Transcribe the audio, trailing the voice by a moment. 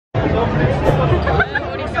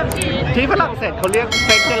ที่ฝรั่งเศสเขาเรียกเฟ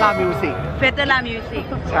สเดลามิวสิก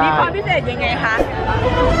มีความพิเศษยังไงคะ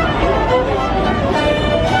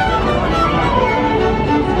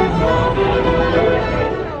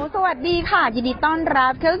สวัสดีค่ะยินดีต้อนรั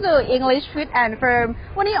บเข้าสู่ English Fit and Firm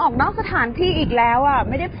วันนี้ออกนอกสถานที่อีกแล้วอ่ะ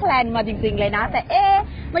ไม่ได้แพลนมาจริงๆเลยนะแต่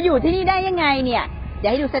มาอยู่ที่นี่ได้ยังไงเนี่ยเดี๋ย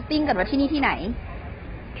วให้ดูเซตติ้งกันว่าที่นี่ที่ไหน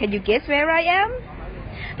Can you guess where I am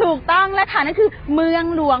ถูกต้องแล้วค่ะนั่นคือเมือง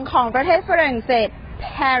หลวงของประเทศฝรั่งเศส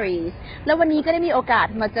Paris แล้ววันนี้ก็ได้มีโอกาส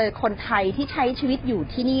มาเจอคนไทยที่ใช้ชีวิตอยู่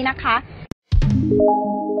ที่นี่นะคะ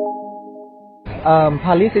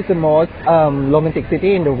Paris is the most romantic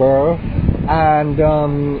city in the world and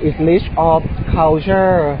it's rich of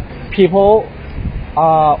culture. People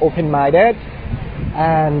are open-minded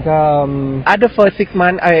and at the first 6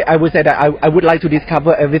 months I would say that I would like to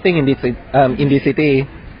discover everything in this city.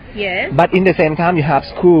 Yes. But in the same time you have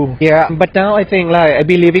school. Yeah. But now I think like I've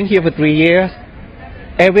been living here for 3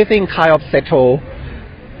 years.Everything kind of settled.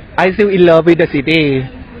 I still in love with the city.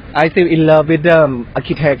 I still in love with the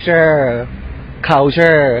architecture,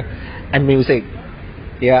 culture, and music.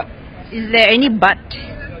 Yeah. Is there any but?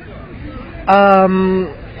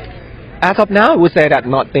 As of now, I would say that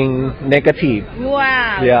nothing negative.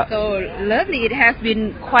 Wow. Yeah. So lovely. It has been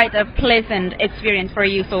quite a pleasant experience for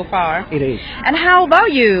you so far. It is. And how about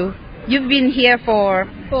you? You've been here for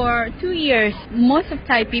 2 years. Most of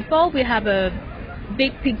Thai people, we have a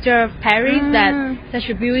big picture of Paris that such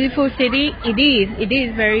a beautiful city. It is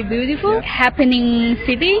very beautiful. Happening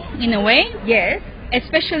city in a way. Yes.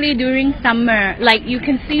 Especially during summer. Like you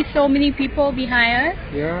can see so many people behind us.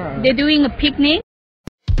 Yeah. They're doing a picnic.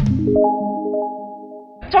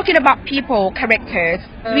 Talking about people, characters.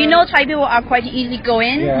 We know Thai people are quite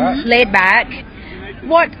easygoing, laid back.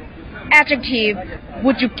 What adjective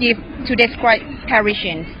would you give to describe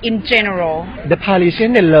Parisians in general? The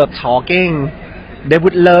Parisians, they love talking.They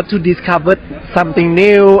would love to discover something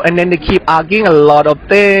new and then they keep arguing a lot of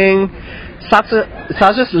things. Such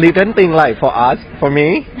a little thing like for me,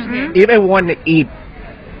 if I want to eat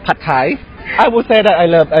pad thai, I would say that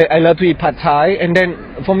I love to eat pad thai and then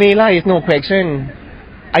for me like it's no question.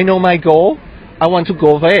 I know my goal. I want to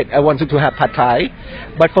go for it. I want to have pad thai.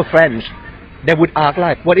 But for French,they would ask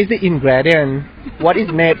like, what is the ingredient? What is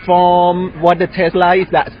made from? What the taste like?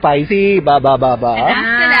 Is that spicy? Blah blah blah blah. And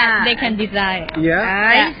after that, they can decide. Yeah.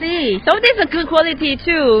 I see. So this is a good quality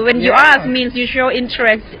too. When you ask means you show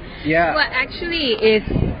interest. Yeah. Well, actually,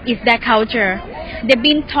 is that culture. They've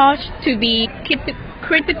been taught to be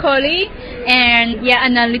critically and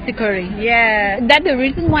analytically. Yeah. That's the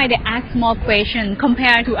reason why they ask more questions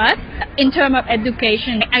compared to us. In terms of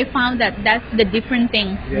education, I found that that's the different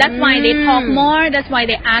thing. That's why they talk more. That's why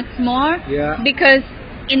they ask more. Yeah. Because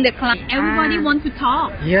in the class, everybody wants to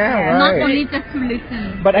talk. Yeah, right. Not only just to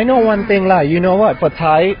listen. But I know one thing, like you know what? For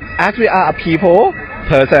Thai, as we are a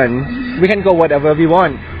person, we can go whatever we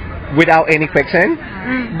want without any question.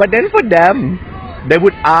 But then for them.They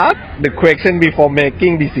would ask the question before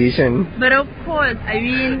making decision. But of course, I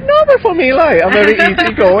mean. No, but for me, like I'm very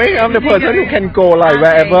easygoing. I'm the person who can go like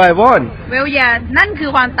wherever I want. Well, yeah, นั่นคือ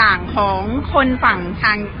ความต่างของคนฝั่งท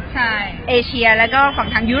างเอเชียแล้วก็ฝั่ง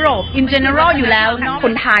ทางยุโรป In general อยู่แล้วค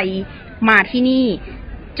นไทยมาที่นี่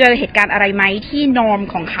เจอเหตุการณ์อะไรไหมที่นอร์ม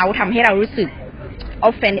ของเขาทำให้เรารู้สึก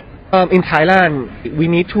offended. In Thailand, we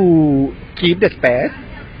need to keep the space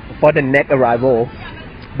for the next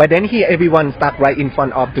arrival.But then here everyone stuck right in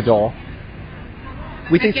front of the door,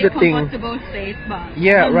 which is the thing.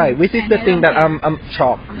 Yeah, right. Which is the thing that I'm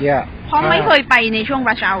shocked. Yeah. เพราะไม่เคยไปในช่วง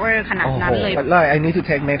rush hour ขนาดนั้นเลย But like I need to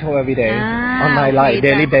take metro every day on my like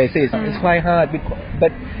daily basis. It's quite hard.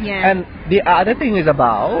 But and the other thing is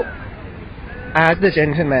about as the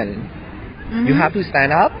gentleman, you have to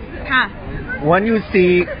stand up. When you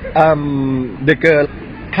see the girl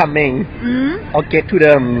coming or get to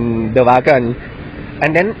the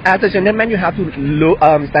wagon.And then as a gentleman, you have to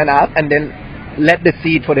stand up and then let the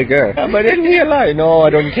seat for the girl. But then here, like, no, I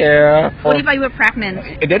don't care. What if I were pregnant?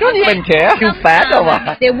 They don't even care. You fat or what?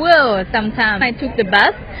 They will sometimes. I took the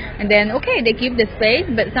bus and then, okay, they give the space.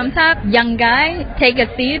 But sometimes young guy take a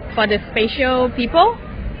seat for the special people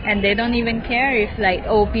and they don't even care if like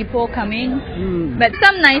old people coming. But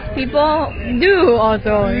some nice people do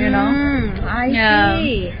also, you know. I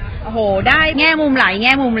see.โอ้โหได้แง่มุมหลายแ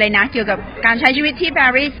ง่มุมเลยนะเกี่ยวกับการใช้ชีวิตที่ปา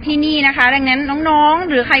รีสที่นี่นะคะดังนั้นน้องๆ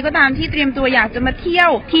หรือใครก็ตามที่เตรียมตัวอยากจะมาเที่ยว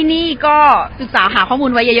ที่นี่ก็ศึกษาหาข้อมู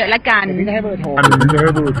ลไว้เยอะๆละกัน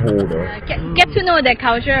Get to know their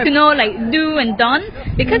culture to know like do and don't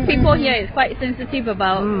because people here is quite sensitive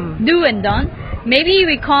about do and don't maybe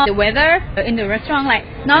we call the weather in the restaurant like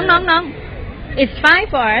น้อง It's fine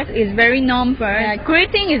for us. It's very norm for us.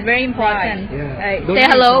 Greeting is very important. Say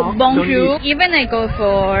hello, bonjour. Even I go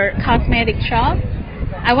for cosmetic shop,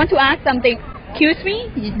 I want to ask something. Excuse me,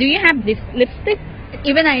 do you have this lipstick?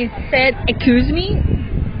 Even I said excuse me,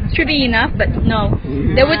 should be enough, but no.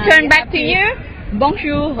 They would turn back to you.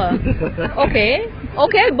 Bonjour.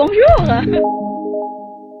 Okay, bonjour.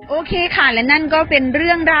 โอเคค่ะและนั่นก็เป็นเ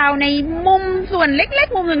รื่องราวในมุมส่วนเล็ก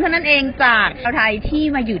ๆมุมหนึ่งเท่านั้นเองจากชาวไทยที่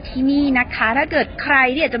มาอยู่ที่นี่นะคะถ้าเกิดใคร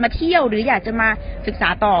ที่อยากจะมาเที่ยวหรืออยากจะมาศึกษา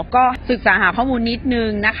ต่อก็ศึกษาหาข้อมูลนิดนึง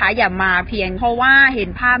นะคะอย่ามาเพียงเพราะว่าเห็น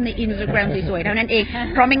ภาพใน Instagram สวยๆเท่านั้นเอง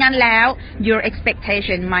เพราะไม่งั้นแล้ว your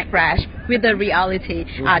expectation might crash with the reality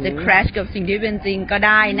อาจจะ crash กับสิ่งที่เป็นจริงก็ไ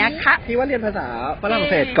ด้นะคะที่ว่าเรียนภาษาฝรั่ง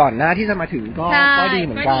เศสก่อนหน้าที่จะมาถึงก็ดีเห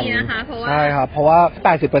มือนกันใช่ครับเพราะว่า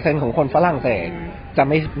 80% ของคนฝรั่งเศสจะ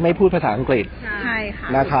ไม่พูดภาษาอังกฤษใช่ค่ะ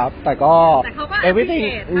นะครับแต่ก็ everything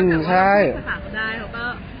ใช่ภาษาเขาได้เขาก็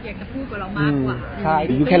อยากจะพูดกับเรามากกว่าใช่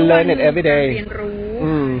you can learn it every day เรียนรู้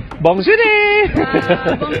bonjour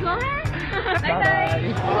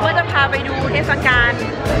ว่าจะพาไปดูเทศกาล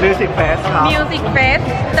Music Fest ครับ Music Fest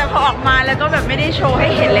แต่พอออกมาแล้วก็แบบไม่ได้โชว์ให้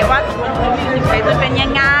เห็นเลยว่า Music Fest จะเป็นยั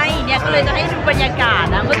งไงเนี่ยก็เลยจะให้ดูบรรยากาศ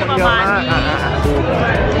นะก็จะประมาณนี้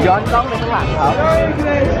ย้อนกล้องไปข้างหลังครับ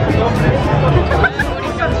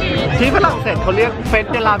ที่ฝรั่งเศสเขาเรียก Fête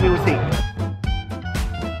de la Musique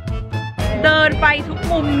เดินไปทุก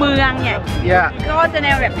มุมเมืองเนี่ยก็จะแน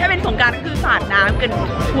วแบบถ้าเป็นสงกรานต์ก็คือสาดน้ำกัน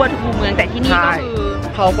ทั่วทุกมุมเมืองแต่ที่นี่ก็คือ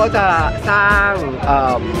เขาก็จะสร้าง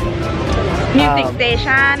Music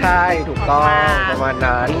Station ใช่ถูกต้องประมาณ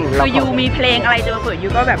นั้นคือยูมีเพลงอะไรจะมาเปิดยู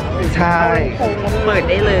ก็แบบใช่เปิด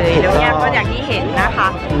ได้เลยแล้วเนี่ยก็อย่างที่เห็นนะคะ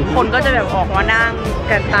คนก็จะแบบออกมานั่ง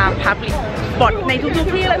กันตาม Public Spot ในทุก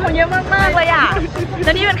ๆที่เลยคนเยอะมากๆเลยอ่ะแ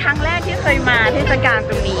ล้วนี่เป็นครั้งแรกที่เคยมาเทศกาล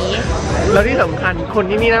ตรงนี้แล้วที่สำคัญคน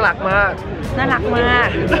ที่นี่น่ารักมาก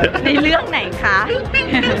ในเรื่องไหนคะ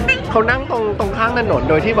เขานั่งตรงข้างถนน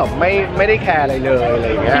โดยที่แบบไม่ได้แคร์อะไรเลยอะไร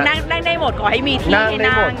เงี้ยนั่งได้หมดขอให้มีที่ให้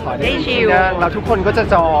นั่งได้ชิลเราทุกคนก็จะ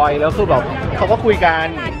จอยแล้วคือแบบเขาก็คุยกัน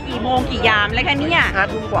กี่โมงกี่ยามแล้วแค่นี้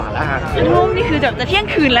5 ทุ่มกว่าแล้วฮะทุ่มนี่คือจะเที่ยง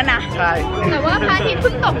คืนแล้วนะใช่แต่ว่าพระอาทิตย์เ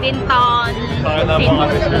พิ่งตกดินตอน4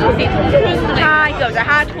 ทุ่มใช่เกือบจะ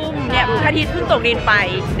5 ทุ่มเนี่ยพระอาทิตย์เพิ่งตกดินไป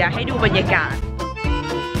เดี๋ยวให้ดูบรรยากาศ